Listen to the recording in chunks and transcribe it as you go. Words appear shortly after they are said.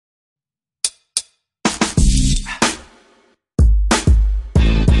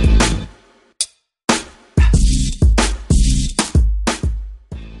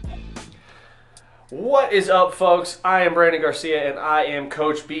What is up, folks? I am Brandon Garcia, and I am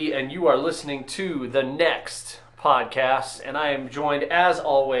Coach B, and you are listening to the NExT podcast, and I am joined, as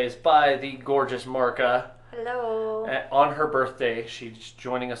always, by the gorgeous Marka. Hello. On her birthday. She's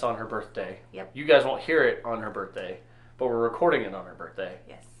joining us on her birthday. Yep. You guys won't hear it on her birthday, but we're recording it on her birthday.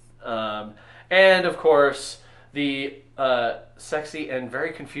 Yes. And, of course, the sexy and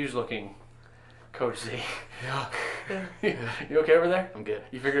very confused-looking Coach Z. Yeah. You okay over there? I'm good.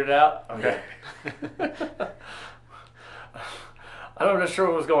 You figured it out? Okay. I'm not sure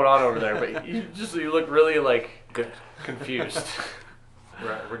what was going on over there, but you look really Good. confused.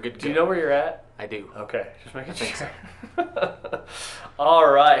 We're good. Do you know where you're at? I do. Okay, just making think sure.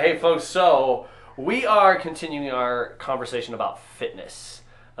 All right, hey folks. So we are continuing our conversation about fitness.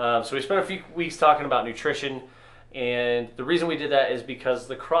 So we spent a few weeks talking about nutrition, and the reason we did that is because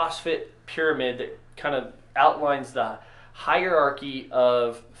the CrossFit pyramid that kind of outlines the hierarchy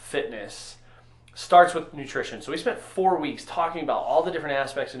of fitness starts with nutrition. So we spent 4 weeks talking about all the different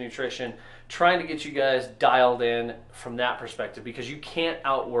aspects of nutrition, trying to get you guys dialed in from that perspective, because you can't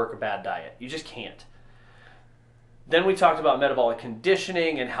outwork a bad diet. You just can't. Then we talked about metabolic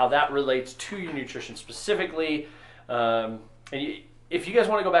conditioning and how that relates to your nutrition specifically. If you guys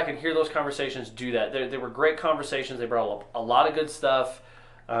want to go back and hear those conversations, do that. They were great conversations. They brought up a lot of good stuff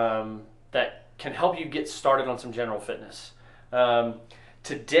that can help you get started on some general fitness.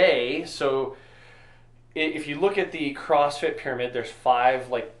 Today, so if you look at the CrossFit pyramid, there's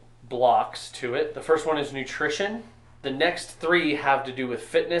 5 blocks to it. The first one is nutrition. The next 3 have to do with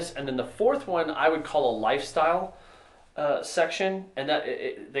fitness, and then the 4th one I would call a lifestyle section, and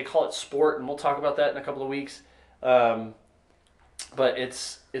they call it sport, and we'll talk about that in a couple of weeks. But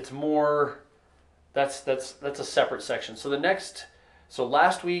it's more that's a separate section. So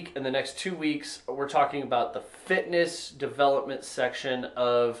last week and the next 2 weeks we're talking about the fitness development section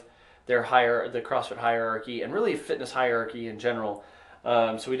of the CrossFit hierarchy, and really fitness hierarchy in general.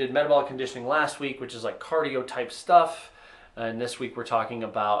 So we did metabolic conditioning last week, which is like cardio type stuff, and this week we're talking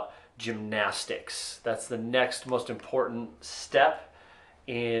about gymnastics. That's the next most important step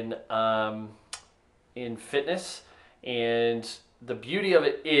in fitness. And the beauty of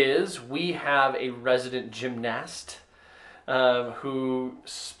it is we have a resident gymnast who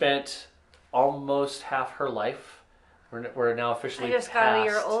spent almost half her life. We're now officially I just past. got a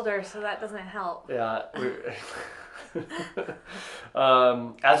year older, so that doesn't help. Yeah.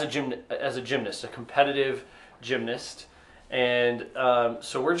 As a gymnast, a competitive gymnast. And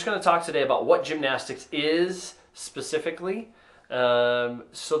so we're just going to talk today about what gymnastics is specifically,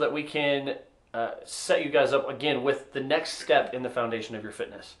 so that we can set you guys up again with the next step in the foundation of your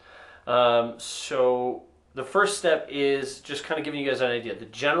fitness. So the first step is just kind of giving you guys an idea. The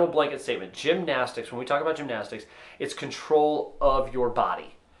general blanket statement: gymnastics, when we talk about gymnastics, it's control of your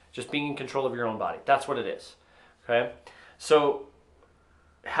body. Just being in control of your own body. That's what it is. Okay? So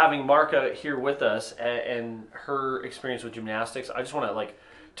having Marka here with us and her experience with gymnastics, I just want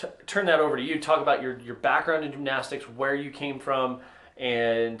to turn that over to you. Talk about your background in gymnastics, where you came from,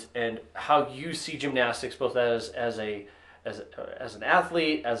 and how you see gymnastics both as an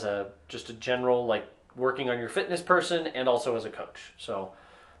athlete, as just a general working on your fitness person, and also as a coach. So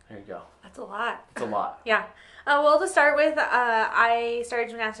there you go. That's a lot. It's a lot. Yeah. Well, to start with, I started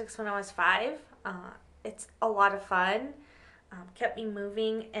gymnastics when I was 5. It's a lot of fun. Kept me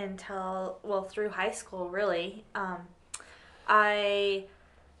moving through high school, really. I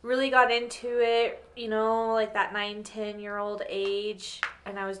really got into it, that 9, 10-year-old age,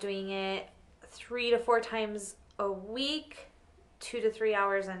 and I was doing it 3 to 4 times a week, 2 to 3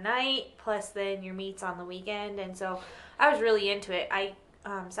 hours a night, plus then your meets on the weekend. And so I was really into it. I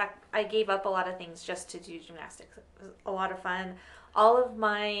gave up a lot of things just to do gymnastics. It was a lot of fun. All of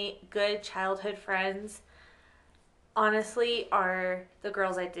my good childhood friends, honestly, are the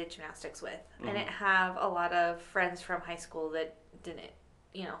girls I did gymnastics with. Mm-hmm. I didn't have a lot of friends from high school that didn't,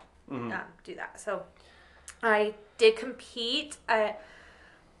 do that. So I did compete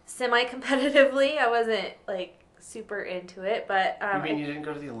semi-competitively. I wasn't super into it, but you mean you didn't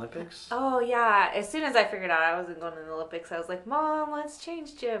go to the Olympics? Oh yeah, as soon as I figured out I wasn't going to the Olympics, I was like, Mom, let's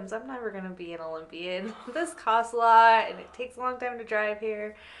change gyms. I'm never going to be an Olympian. This costs a lot and it takes a long time to drive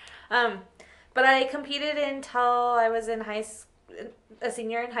here. But I competed until I was a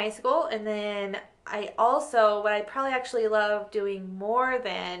senior in high school, and then what I probably actually love doing more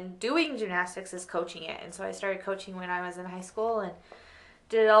than doing gymnastics is coaching it. And so I started coaching when I was in high school and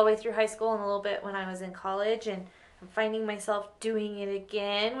did it all the way through high school and a little bit when I was in college, and I'm finding myself doing it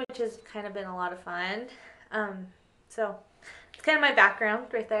again, which has kind of been a lot of fun. So it's kind of my background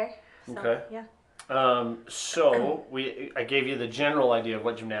right there. So, okay. Yeah. So I gave you the general idea of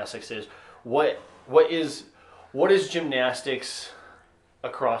what gymnastics is. What what is gymnastics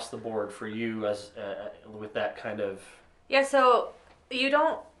across the board for you as with that kind of? Yeah, so you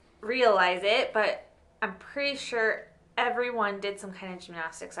don't realize it, but I'm pretty sure everyone did some kind of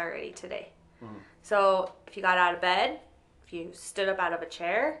gymnastics already today. Mm-hmm. So if you got out of bed, if you stood up out of a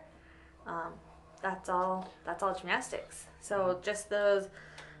chair, that's all gymnastics. So just those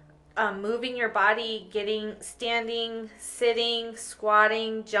moving your body, standing, sitting,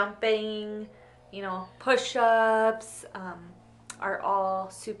 squatting, jumping, push-ups, are all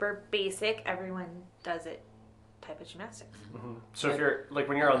super basic. Everyone does it type of gymnastics. Mm-hmm. So if you're like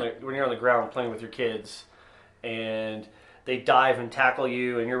when you're on the ground playing with your kids, and they dive and tackle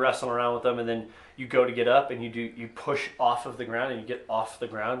you, and you're wrestling around with them, and then you go to get up and you push off of the ground and you get off the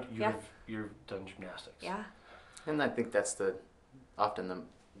ground, you've done gymnastics. Yeah. And I think that's often the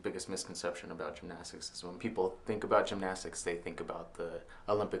biggest misconception about gymnastics is when people think about gymnastics, they think about the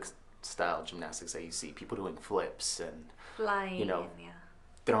Olympic style gymnastics that you see people doing flips and Flying,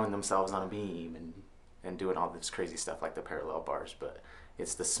 throwing themselves on a beam and doing all this crazy stuff like the parallel bars. But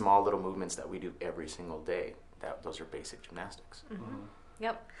it's the small little movements that we do every single day those are basic gymnastics. Mm-hmm.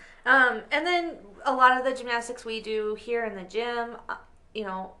 Yep. And then a lot of the gymnastics we do here in the gym,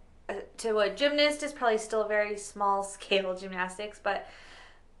 to a gymnast is probably still very small scale gymnastics, but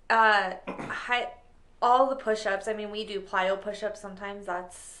all the push-ups, I mean, we do plyo push-ups sometimes.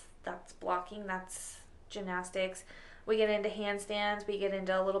 That's blocking, that's gymnastics. We get into handstands, we get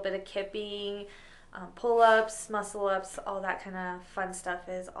into a little bit of kipping, pull-ups, muscle-ups, all that kind of fun stuff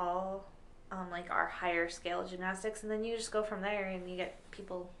is all like our higher scale gymnastics. And then you just go from there and you get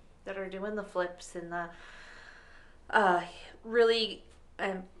people that are doing the flips and the really,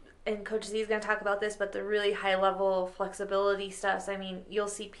 and Coach Z is going to talk about this, but the really high level flexibility stuff. I mean, you'll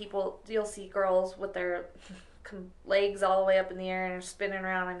see girls with their legs all the way up in the air and spinning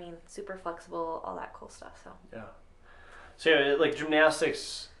around. I mean, super flexible, all that cool stuff. So yeah. So yeah, like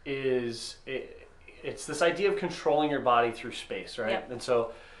gymnastics it's this idea of controlling your body through space, right? Yep. And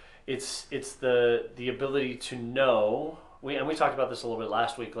so it's the ability to know. We talked about this a little bit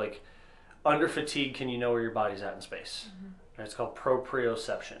last week. Like under fatigue, can you know where your body's at in space? Mm-hmm. Right? It's called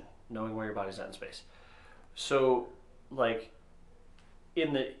proprioception, knowing where your body's at in space. So like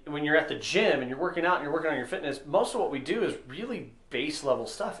when you're at the gym and you're working out and you're working on your fitness, most of what we do is really base level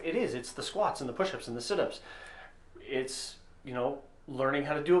stuff. It's the squats and the push-ups and the sit-ups. It's learning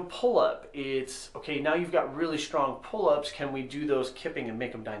how to do a pull-up. It's okay, now you've got really strong pull-ups, can we do those kipping and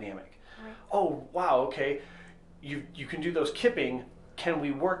make them dynamic? Right. Oh wow, okay, you can do those kipping, can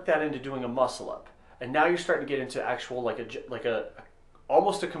we work that into doing a muscle up? And now you're starting to get into actual like a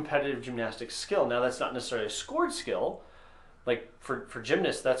almost a competitive gymnastics skill. Now that's not necessarily a scored skill. Like for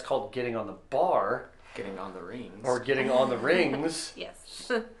gymnasts, that's called getting on the bar, getting on the rings, or getting on the rings. Yes.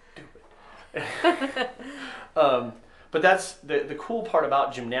 Stupid. But that's the cool part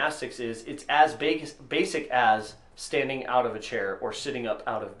about gymnastics is it's as basic as standing out of a chair or sitting up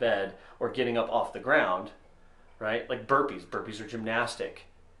out of bed or getting up off the ground, right? Like burpees. Burpees are gymnastic.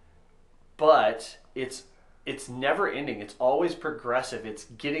 But it's never ending. It's always progressive. It's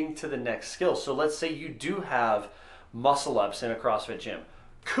getting to the next skill. So let's say you do have muscle ups in a CrossFit gym.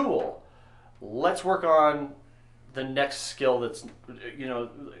 Cool. Let's work on the next skill that's,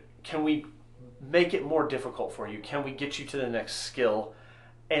 can we make it more difficult for you? Can we get you to the next skill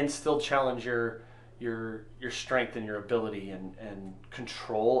and still challenge your strength and your ability and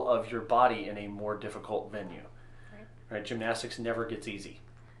control of your body in a more difficult venue? Right? Gymnastics never gets easy.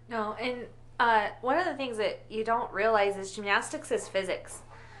 No, and one of the things that you don't realize is gymnastics is physics.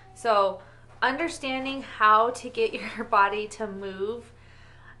 So understanding how to get your body to move,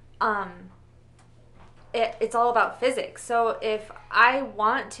 it's all about physics. So if I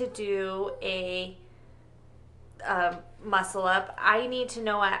want to do a muscle up, I need to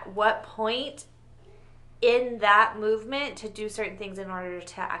know at what point in that movement to do certain things in order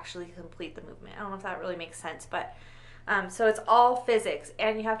to actually complete the movement. I don't know if that really makes sense, but so it's all physics,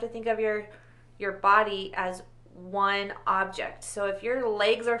 and you have to think of your body as one object. So if your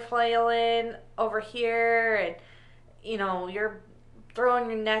legs are flailing over here and you're throwing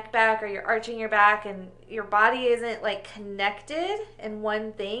your neck back or you're arching your back and your body isn't like connected in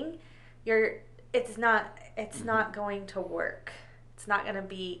one thing, it's not going to work. It's not going to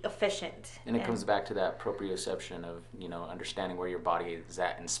be efficient. And it comes back to that proprioception of understanding where your body is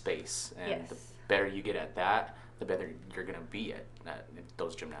at in space, and yes, the better you get at that, the better you're going to be at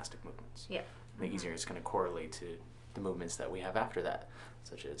those gymnastic movements. Yeah. The easier it's going to correlate to the movements that we have after that,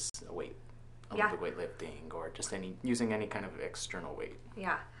 such as Olympic weightlifting, or just using any kind of external weight.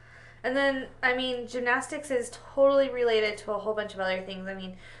 Yeah. And then, I mean, gymnastics is totally related to a whole bunch of other things. I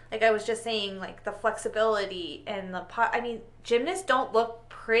mean, like I was just saying, like the flexibility and I mean, gymnasts don't look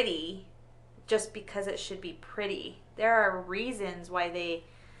pretty just because it should be pretty. There are reasons why they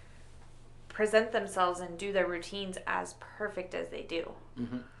present themselves and do their routines as perfect as they do.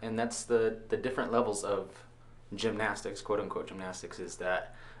 Mm-hmm. And that's the different levels of gymnastics, quote unquote gymnastics, is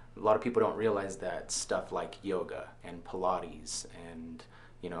that a lot of people don't realize that stuff like yoga and Pilates and,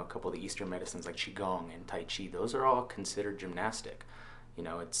 you know, a couple of the Eastern medicines like Qigong and Tai Chi, those are all considered gymnastic. You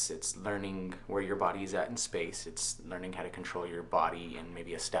know, it's learning where your body is at in space. It's learning how to control your body in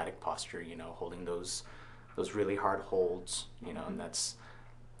maybe a static posture, you know, holding those really hard holds, you know, and that's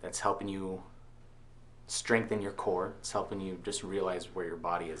helping you strengthen your core. It's helping you just realize where your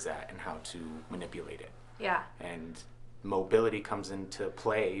body is at and how to manipulate it. Yeah. And mobility comes into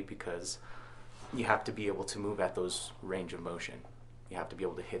play because you have to be able to move at those range of motion. You have to be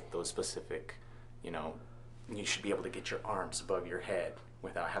able to hit those specific, you know, you should be able to get your arms above your head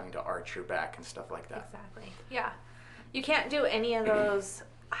without having to arch your back and stuff like that. Exactly. Yeah. You can't do any of those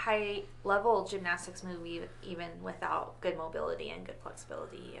high level gymnastics move even without good mobility and good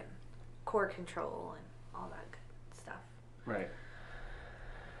flexibility and core control and all that good stuff. Right.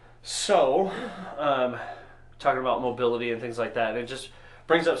 So, talking about mobility and things like that, it just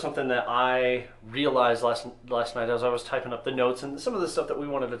brings up something that I realized last night as I was typing up the notes, and some of the stuff that we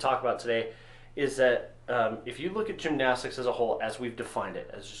wanted to talk about today is that if you look at gymnastics as a whole, as we've defined it,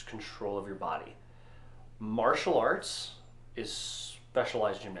 as just control of your body, martial arts is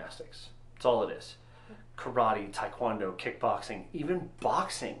specialized gymnastics. That's all it is. Karate, taekwondo, kickboxing, even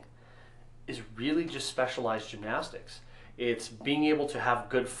boxing is really just specialized gymnastics. It's being able to have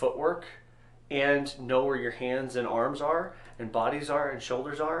good footwork and know where your hands and arms are and bodies are and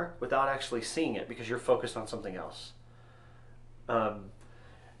shoulders are without actually seeing it because you're focused on something else.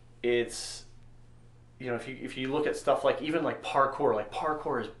 It's, you know, if you look at stuff like even like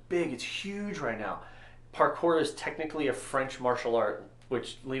parkour is big, it's huge right now. Parkour is technically a French martial art,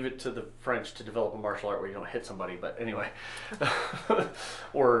 which leave it to the French to develop a martial art where you don't hit somebody, but anyway,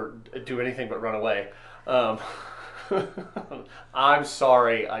 or do anything but run away. I'm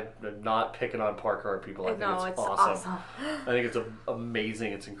sorry, I'm not picking on parkour people. I think it's awesome. I think it's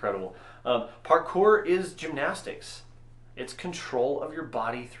amazing. It's incredible. Parkour is gymnastics. It's control of your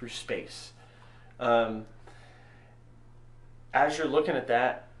body through space. As you're looking at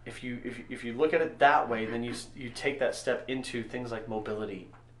that, if you look at it that way, then you take that step into things like mobility,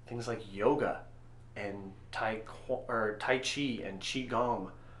 things like yoga, and Tai Chi and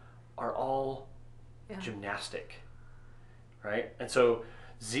Qigong are all gymnastic, right? And so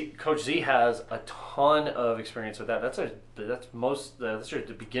Coach Z has a ton of experience with that. That's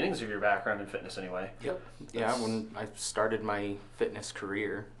the beginnings of your background in fitness, anyway. Yep. Yeah. When I started my fitness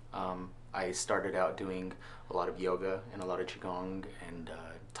career, I started out doing a lot of yoga and a lot of Qigong and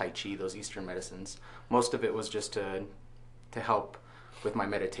Tai Chi, those Eastern medicines. Most of it was just to help with my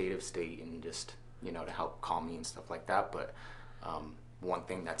meditative state and just, you know, to help calm me and stuff like that. But one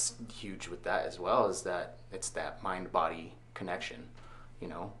thing that's huge with that as well is that it's that mind-body connection, you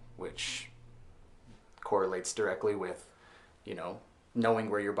know, which correlates directly with, you know, knowing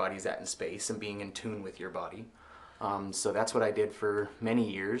where your body's at in space and being in tune with your body. So that's what I did for many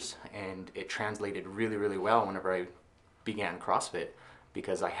years, and it translated really, really well whenever I began CrossFit,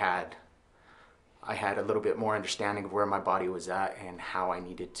 because I had a little bit more understanding of where my body was at and how I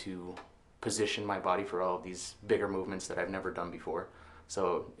needed to position my body for all of these bigger movements that I've never done before.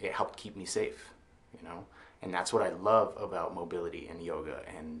 So it helped keep me safe, you know, and that's what I love about mobility and yoga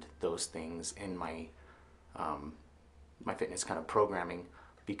and those things in my my fitness kind of programming,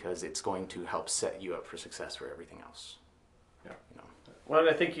 because it's going to help set you up for success for everything else. Yeah. You know? Well,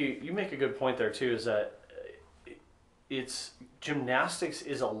 I think you make a good point there too, is that it's gymnastics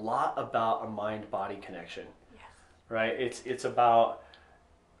is a lot about a mind-body connection. Yes. Right? It's about,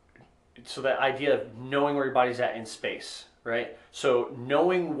 so that idea of knowing where your body's at in space, right? So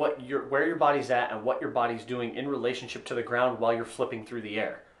knowing where your body's at and what your body's doing in relationship to the ground while you're flipping through the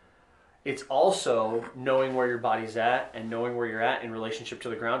air. It's also knowing where your body's at and knowing where you're at in relationship to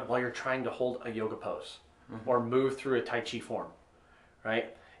the ground while you're trying to hold a yoga pose or move through a Tai Chi form,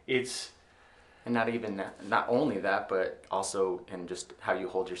 right? And not only that, but also in just how you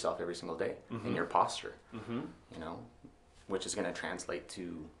hold yourself every single day in your posture, you know, which is going to translate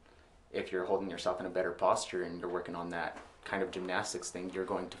to, if you're holding yourself in a better posture and you're working on that kind of gymnastics thing, you're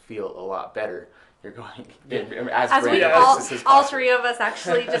going to feel a lot better. You're going, as we all three of us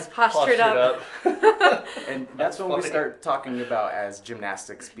actually just postured up. And that's when we start talking about as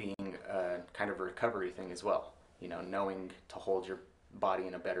gymnastics being kind of a recovery thing as well. You know, knowing to hold body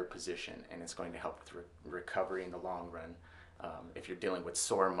in a better position, and it's going to help with recovery in the long run. If you're dealing with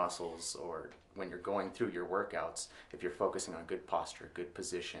sore muscles, or when you're going through your workouts, if you're focusing on good posture, good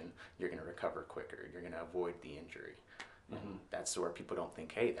position, you're going to recover quicker. You're going to avoid the injury. And that's where people don't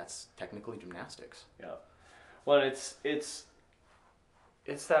think, hey, that's technically gymnastics. Yeah. Well, it's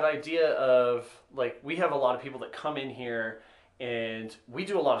that idea of, like, we have a lot of people that come in here and we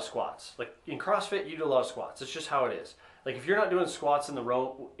do a lot of squats. Like in CrossFit, you do a lot of squats. It's just how it is. Like if you're not doing squats in the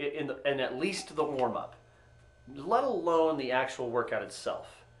row, in at least the warm up, let alone the actual workout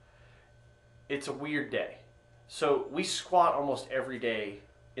itself, it's a weird day. So we squat almost every day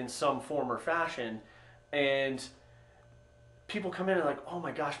in some form or fashion, and people come in and like, oh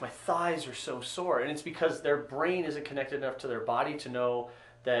my gosh, my thighs are so sore. And it's because their brain isn't connected enough to their body to know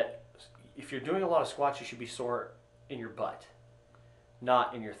that if you're doing a lot of squats, you should be sore in your butt,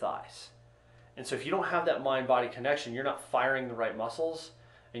 not in your thighs. And so if you don't have that mind-body connection, you're not firing the right muscles.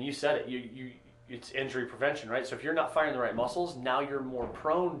 And you said it, it's injury prevention, right? So if you're not firing the right muscles, now you're more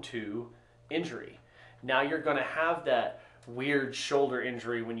prone to injury. Now you're going to have that weird shoulder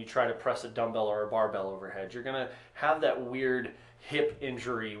injury when you try to press a dumbbell or a barbell overhead. You're going to have that weird hip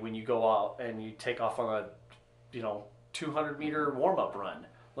injury when you go out and you take off on a 200-meter warm-up run.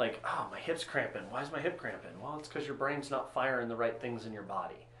 Like, oh, my hip's cramping. Why is my hip cramping? Well, it's because your brain's not firing the right things in your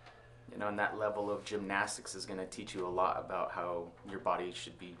body. And that level of gymnastics is going to teach you a lot about how your body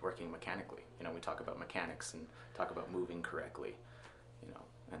should be working mechanically. We talk about mechanics and talk about moving correctly,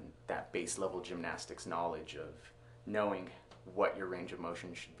 and that base level gymnastics knowledge of knowing what your range of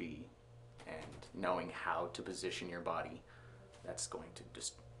motion should be and knowing how to position your body, that's going to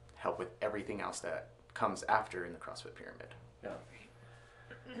just help with everything else that comes after in the CrossFit pyramid.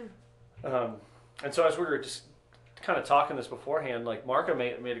 Yeah. And so as we were just kind of talking this beforehand, like Marco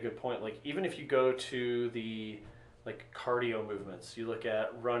made a good point. Like even if you go to the cardio movements, you look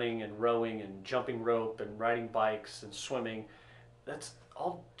at running and rowing and jumping rope and riding bikes and swimming, that's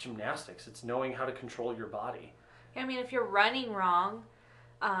all gymnastics. It's knowing how to control your body. I mean, if you're running wrong,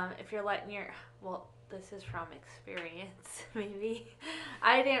 if you're letting this is from experience, maybe.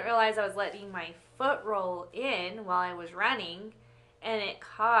 I didn't realize I was letting my foot roll in while I was running, and it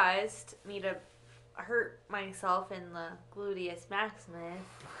caused me to hurt myself in the gluteus maximus.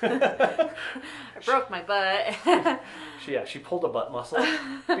 I broke my butt. She pulled a butt muscle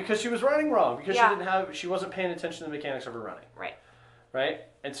because she was running wrong, because she wasn't paying attention to the mechanics of her running. Right?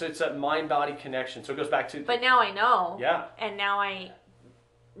 And so it's that mind-body connection. So it goes back to... But now I know. Yeah. And now I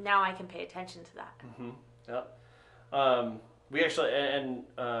can pay attention to that. Yep. We actually,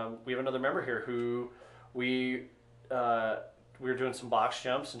 we have another member here who we were doing some box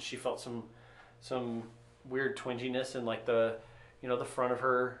jumps, and she felt some weird twinginess in the front of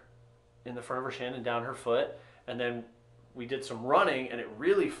her shin and down her foot. And then we did some running, and it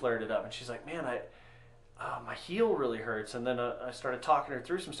really flared it up. And she's like, man, my heel really hurts. And then I started talking her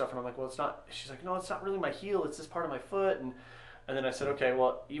through some stuff, and I'm like, well, it's not. She's like, no, it's not really my heel. It's this part of my foot. And then I said, okay,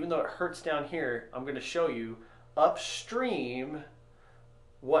 well, even though it hurts down here, I'm going to show you upstream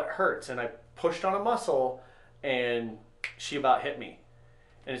what hurts. And I pushed on a muscle, and she about hit me.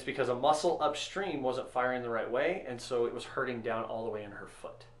 And it's because a muscle upstream wasn't firing the right way, and so it was hurting down all the way in her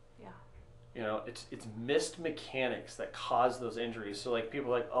foot. Yeah. It's missed mechanics that cause those injuries. So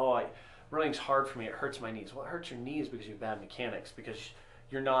people are like, oh, running's hard for me, it hurts my knees. Well, it hurts your knees because you have bad mechanics, because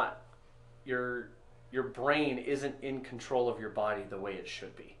your brain isn't in control of your body the way it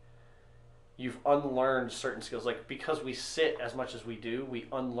should be. You've unlearned certain skills. Because we sit as much as we do, we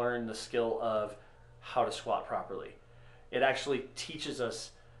unlearn the skill of how to squat properly. It actually teaches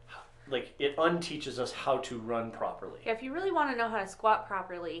us, it unteaches us how to run properly. Yeah, if you really want to know how to squat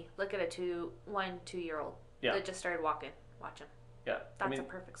properly, look at a 2-year-old that just started walking. Watch them. Yeah, that's a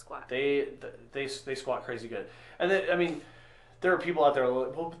perfect squat. They squat crazy good. And then, there are people out there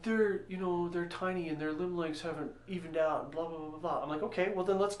like, well, but they're tiny and their limb lengths haven't evened out and blah blah blah blah blah. I'm like, okay, well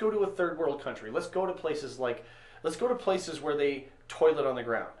then let's go to a third world country. Let's go to places where they toilet on the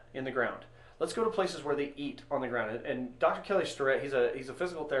ground, in the ground. Let's go to places where they eat on the ground. And Dr. Kelly Starrett, he's a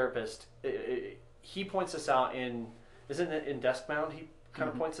physical therapist. He points this out isn't it in Deskbound? He kind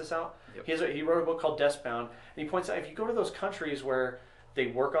of points this out. Yep. He wrote a book called Deskbound, and he points out if you go to those countries where they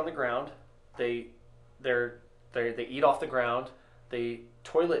work on the ground, they eat off the ground, they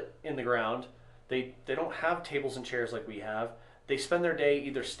toilet in the ground, they don't have tables and chairs like we have. They spend their day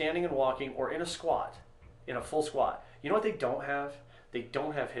either standing and walking or in a squat, in a full squat. You know what they don't have? They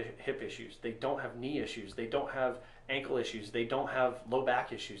don't have hip issues. They don't have knee issues. They don't have ankle issues. They don't have low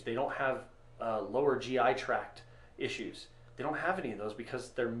back issues. They don't have lower GI tract issues. They don't have any of those because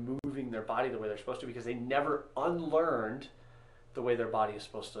they're moving their body the way they're supposed to, because they never unlearned the way their body is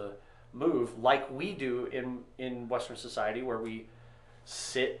supposed to move, like we do in Western society, where we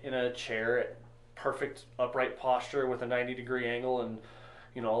sit in a chair at perfect upright posture with a 90-degree angle, and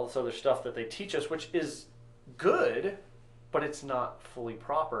all this other stuff that they teach us, which is good, but it's not fully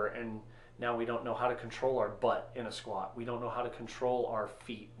proper. And now we don't know how to control our butt in a squat. We don't know how to control our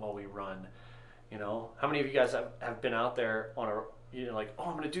feet while we run. How many of you guys have been out there on like, oh,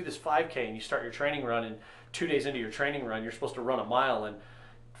 I'm going to do this 5K, and you start your training run, and 2 days into your training run, you're supposed to run a mile, and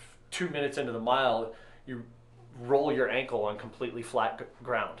 2 minutes into the mile, you roll your ankle on completely flat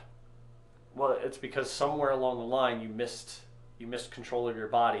ground. Well, it's because somewhere along the line you missed control of your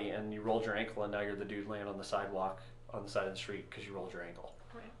body, and you rolled your ankle, and now you're the dude laying on the sidewalk on the side of the street because you rolled your ankle.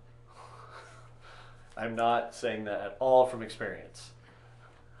 Right. I'm not saying that at all from experience.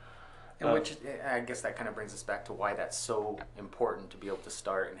 And which, I guess that kind of brings us back to why that's so important to be able to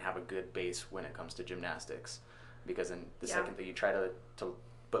start and have a good base when it comes to gymnastics. Because in the second that you try to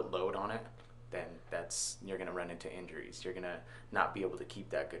put load on it, then you're going to run into injuries. You're going to not be able to keep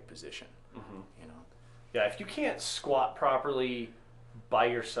that good position. Mm-hmm. Yeah, if you can't squat properly by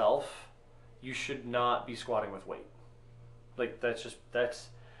yourself, you should not be squatting with weight. Like, that's just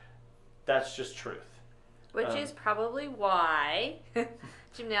truth. Which is probably why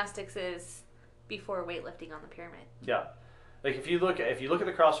gymnastics is before weightlifting on the pyramid. Yeah. Like, if you look at the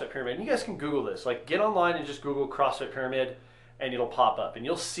CrossFit pyramid, and you guys can Google this, like, get online and just Google CrossFit pyramid, and it'll pop up, and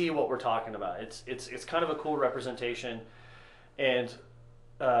you'll see what we're talking about. It's kind of a cool representation. And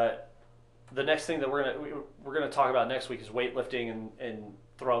the next thing that we're gonna talk about next week is weightlifting and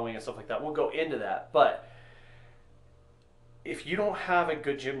throwing and stuff like that. We'll go into that, but if you don't have a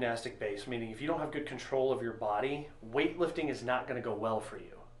good gymnastic base, meaning if you don't have good control of your body, weightlifting is not going to go well for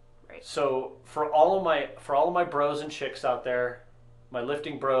you. Right. So for all of my bros and chicks out there, my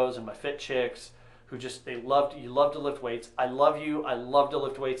lifting bros and my fit chicks who you love to lift weights. I love you. I love to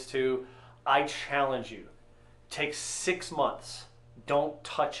lift weights too. I challenge you. Take 6 months. Don't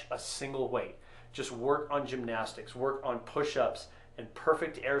touch a single weight. Just work on gymnastics. Work on push-ups and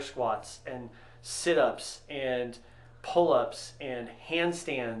perfect air squats and sit-ups and pull-ups and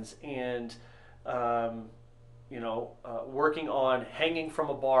handstands and working on hanging from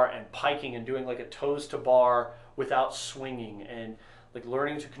a bar and piking and doing like a toes to bar without swinging, and like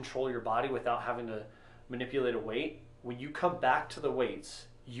learning to control your body without having to manipulate a weight. When you come back to the weights,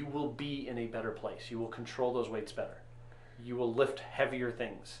 you will be in a better place. You will control those weights better. You will lift heavier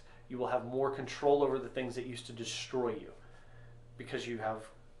things. You will have more control over the things that used to destroy you because you have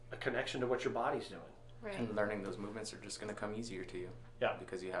a connection to what your body's doing. Right. And learning those movements are just going to come easier to you. Yeah.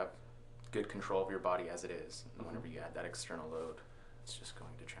 Because you have good control of your body as it is. And whenever you add that external load, it's just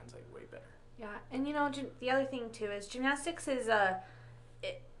going to translate way better. Yeah, and the other thing too is gymnastics is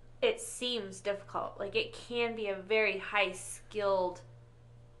it seems difficult. Like, it can be a very high skilled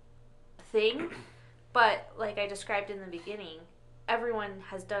thing, but like I described in the beginning, everyone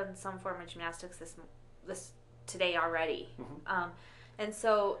has done some form of gymnastics this today already. Mm-hmm. And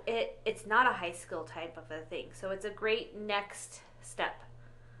so it's not a high skill type of a thing. So it's a great next step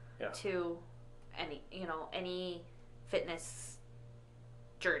to any fitness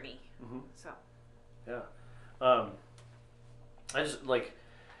journey. Mm-hmm. So yeah,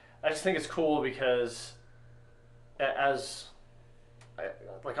 I just think it's cool because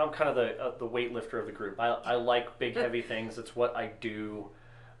I'm kind of the weightlifter of the group. I like big heavy things. It's what I do,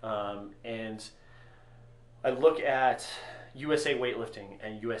 and I look at USA weightlifting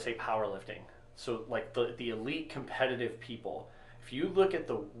and USA powerlifting. So like the elite competitive people, if you look at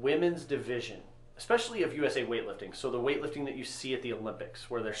the women's division, especially of USA weightlifting, so the weightlifting that you see at the Olympics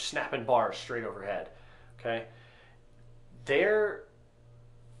where they're snapping bars straight overhead, okay?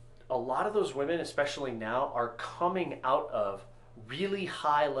 A lot of those women, especially now, are coming out of really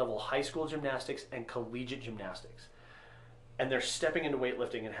high level high school gymnastics and collegiate gymnastics. And they're stepping into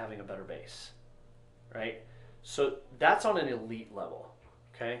weightlifting and having a better base, right? So that's on an elite level,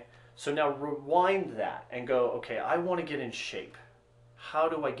 okay? So now rewind that and go, okay, I want to get in shape. How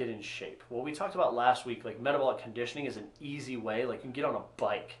do I get in shape? Well, we talked about last week, like metabolic conditioning is an easy way. Like, you can get on a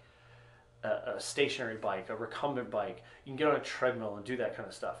bike, a stationary bike, a recumbent bike. You can get on a treadmill and do that kind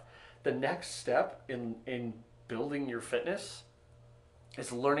of stuff. The next step in building your fitness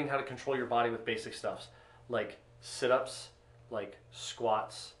is learning how to control your body with basic stuff like sit-ups, like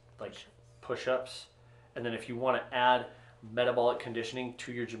squats, like push-ups. And then if you want to add metabolic conditioning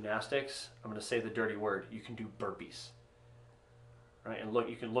to your gymnastics, I'm going to say the dirty word, you can do burpees. Right? And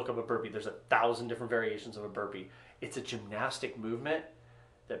you can look up a burpee. There's 1,000 different variations of a burpee. It's a gymnastic movement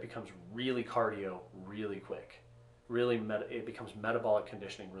that becomes really cardio really quick. It becomes metabolic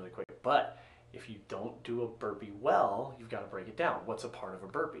conditioning really quick. But if you don't do a burpee well, you've got to break it down. What's a part of a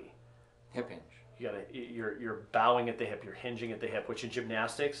burpee? Hip hinge. You're bowing at the hip, you're hinging at the hip, which in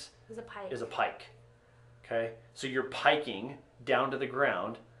gymnastics is a pike. Okay, so you're piking down to the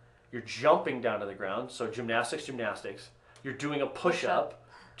ground, you're jumping down to the ground. So gymnastics, you're doing a push-up,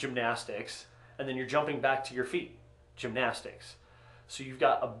 gymnastics, and then you're jumping back to your feet, gymnastics. So you've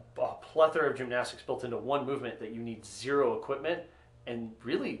got a plethora of gymnastics built into one movement that you need zero equipment and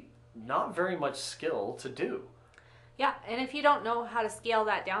really not very much skill to do. Yeah, and if you don't know how to scale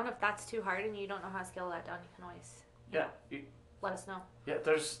that down, if that's too hard and you don't know how to scale that down, you can always let us know. Yeah,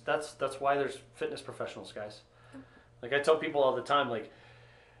 that's why there's fitness professionals, guys. Like I tell people all the time, like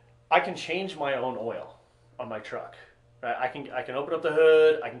I can change my own oil on my truck. Right? I can open up the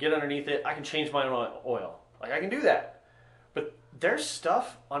hood, I can get underneath it, I can change my own oil. Like I can do that. But there's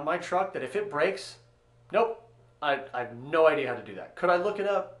stuff on my truck that if it breaks, nope, I have no idea how to do that. Could I look it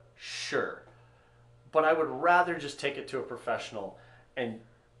up? Sure. But I would rather just take it to a professional and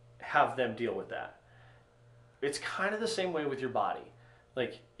have them deal with that. It's kind of the same way with your body.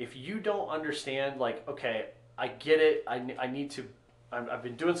 Like if you don't understand, like, okay, I get it. I need to, I've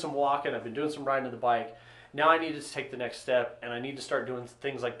been doing some walking. I've been doing some riding of the bike. Now I need to take the next step and I need to start doing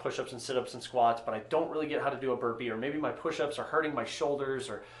things like push-ups and sit-ups and squats, but I don't really get how to do a burpee, or maybe my push-ups are hurting my shoulders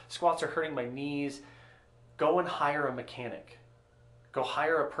or squats are hurting my knees. Go and hire a mechanic. Go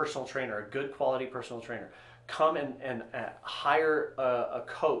hire a personal trainer, a good quality personal trainer. Come and hire a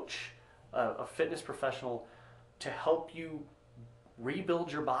coach, a fitness professional to help you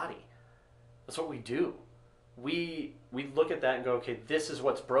rebuild your body. That's what we do. We look at that and go, okay, this is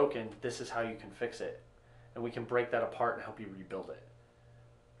what's broken. This is how you can fix it. And we can break that apart and help you rebuild it,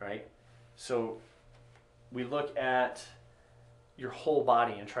 right? So we look at your whole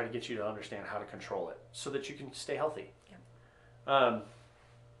body and try to get you to understand how to control it so that you can stay healthy. I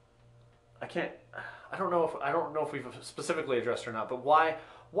don't know if we've specifically addressed or not, but why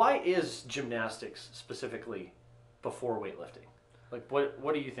is gymnastics specifically before weightlifting? Like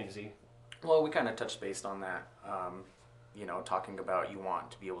what do you think, Z? Well, we kind of touched based on that. Talking about you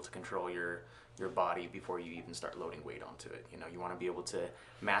want to be able to control your body before you even start loading weight onto it. You want to be able to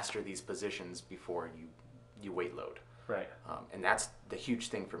master these positions before you weight load. Right. And that's the huge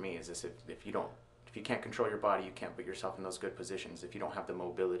thing for me is this: if you can't control your body, you can't put yourself in those good positions. If you don't have the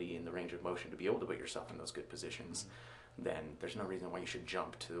mobility and the range of motion to be able to put yourself in those good positions, then there's no reason why you should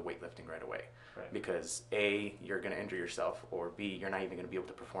jump to weightlifting right away. Right. Because A, you're going to injure yourself, or B, you're not even going to be able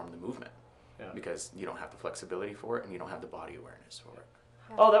to perform the movement because you don't have the flexibility for it and you don't have the body awareness for it.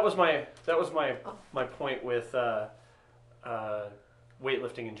 Oh, that was my point with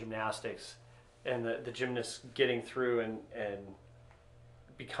weightlifting and gymnastics, and the gymnasts getting through and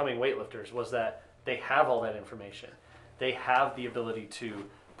becoming weightlifters was that they have all that information. They have the ability to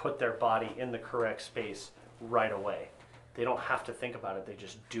put their body in the correct space right away. They don't have to think about it. They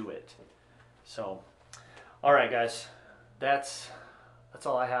just do it. So, all right, guys, that's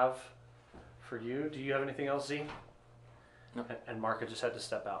all I have for you. Do you have anything else, Z? No. And Mark just had to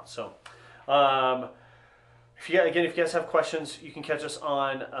step out. So, if you guys have questions, you can catch us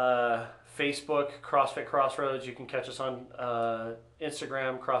on Facebook, CrossFit Crossroads. You can catch us on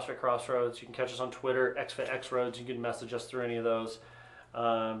Instagram, CrossFit Crossroads. You can catch us on Twitter, XFitXroads. You can message us through any of those.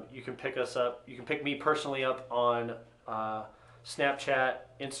 You can pick us up. You can pick me personally up on Snapchat,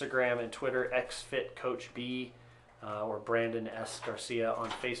 Instagram, and Twitter, XFitCoachB, or Brandon S. Garcia on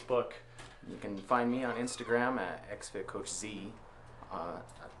Facebook. You can find me on Instagram at XFitCoachZ.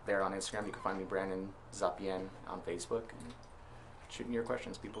 There on Instagram, you can find me Brandon Zapien on Facebook. And shoot me your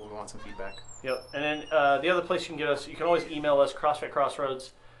questions, people who want some feedback. Yep. And then the other place you can get us, you can always email us,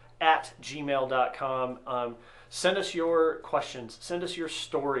 CrossFitCrossroads@gmail.com. Send us your questions. Send us your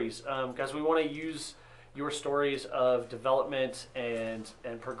stories. Guys, we want to use your stories of development and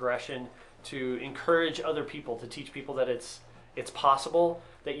progression to encourage other people, to teach people that it's possible,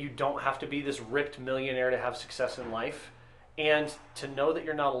 that you don't have to be this ripped millionaire to have success in life, and to know that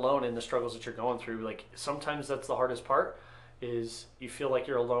you're not alone in the struggles that you're going through. Like sometimes that's the hardest part, is you feel like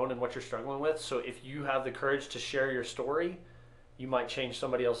you're alone in what you're struggling with. So if you have the courage to share your story, you might change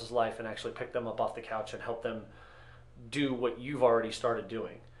somebody else's life and actually pick them up off the couch and help them do what you've already started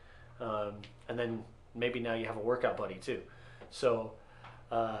doing. And then maybe now you have a workout buddy too. So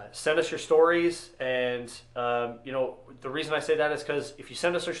send us your stories, and the reason I say that is because if you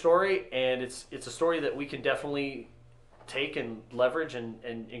send us your story and it's a story that we can definitely take and leverage and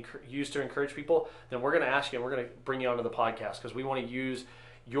use to encourage people, then we're going to ask you and we're going to bring you onto the podcast, because we want to use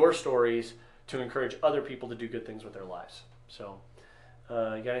your stories to encourage other people to do good things with their lives. So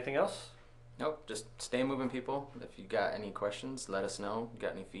you got anything else? Nope, just stay moving, people. If you got any questions, let us know.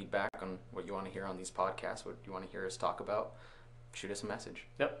 Got any feedback on what you want to hear on these podcasts, what you want to hear us talk about, shoot us a message.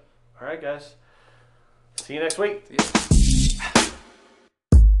 Yep. All right, guys. See you next week. See ya.